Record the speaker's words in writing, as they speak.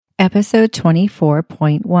Episode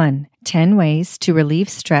 24.1, 10 Ways to Relieve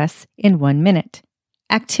Stress in 1 Minute.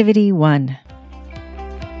 Activity 1.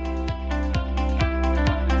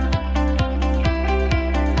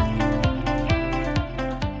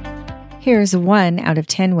 Here's 1 out of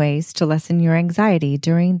 10 ways to lessen your anxiety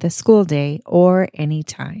during the school day or any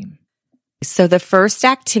time. So the first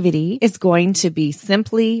activity is going to be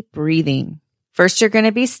simply breathing. First, you're going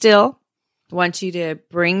to be still. I want you to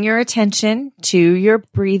bring your attention to your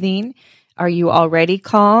breathing. Are you already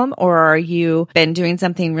calm, or are you been doing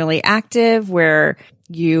something really active where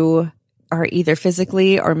you are either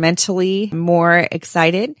physically or mentally more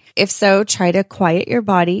excited? If so, try to quiet your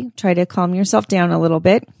body. Try to calm yourself down a little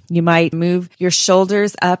bit. You might move your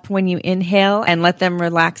shoulders up when you inhale and let them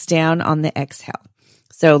relax down on the exhale.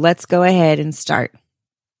 So let's go ahead and start.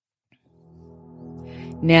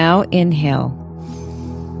 Now inhale.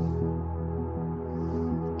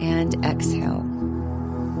 And exhale.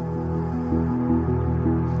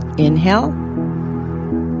 Inhale.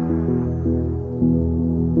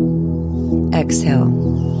 Exhale.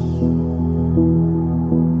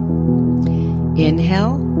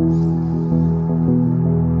 Inhale.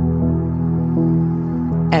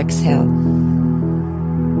 Exhale.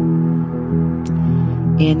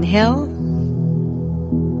 Inhale.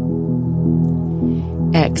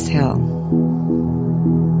 Exhale.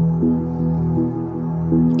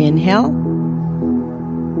 Inhale.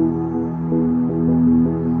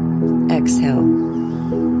 Exhale.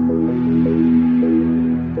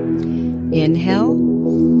 Inhale.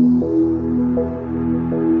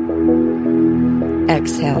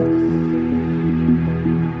 Exhale.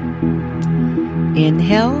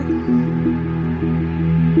 Inhale.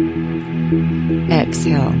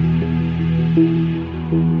 Exhale.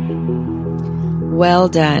 Well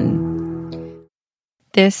done.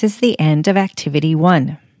 This is the end of Activity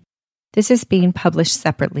 1. This is being published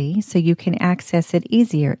separately, so you can access it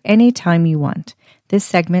easier anytime you want. This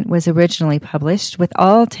segment was originally published with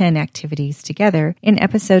all 10 activities together in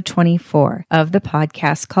episode 24 of the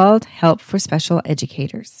podcast called Help for Special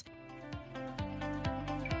Educators.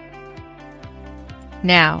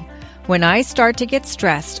 Now, when I start to get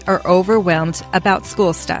stressed or overwhelmed about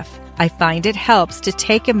school stuff, I find it helps to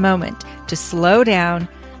take a moment to slow down,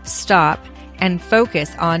 stop, and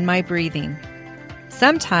focus on my breathing.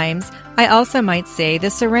 Sometimes I also might say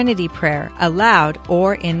the Serenity Prayer aloud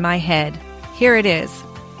or in my head. Here it is.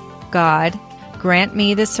 God, grant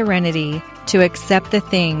me the serenity to accept the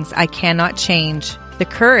things I cannot change, the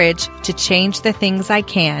courage to change the things I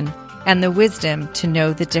can, and the wisdom to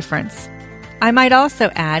know the difference. I might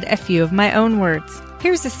also add a few of my own words.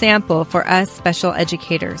 Here's a sample for us special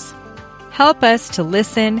educators. Help us to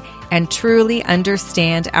listen and truly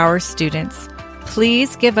understand our students.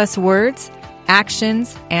 Please give us words,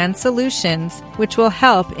 actions, and solutions which will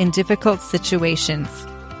help in difficult situations.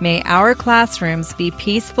 May our classrooms be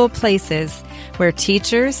peaceful places where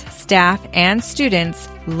teachers, staff, and students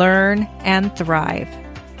learn and thrive.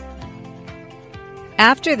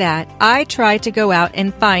 After that, I try to go out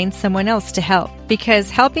and find someone else to help, because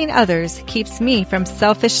helping others keeps me from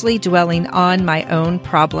selfishly dwelling on my own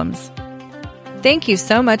problems. Thank you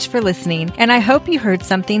so much for listening, and I hope you heard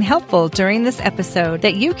something helpful during this episode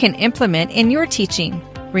that you can implement in your teaching.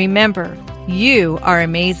 Remember, you are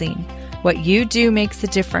amazing. What you do makes a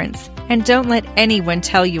difference, and don't let anyone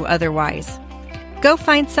tell you otherwise. Go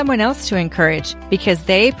find someone else to encourage, because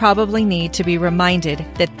they probably need to be reminded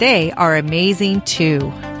that they are amazing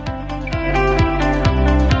too.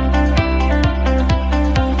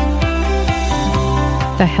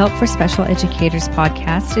 The Help for Special Educators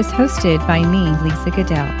podcast is hosted by me, Lisa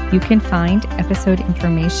Goodell. You can find episode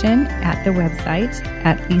information at the website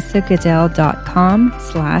at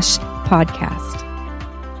lisagoodell.com/podcast.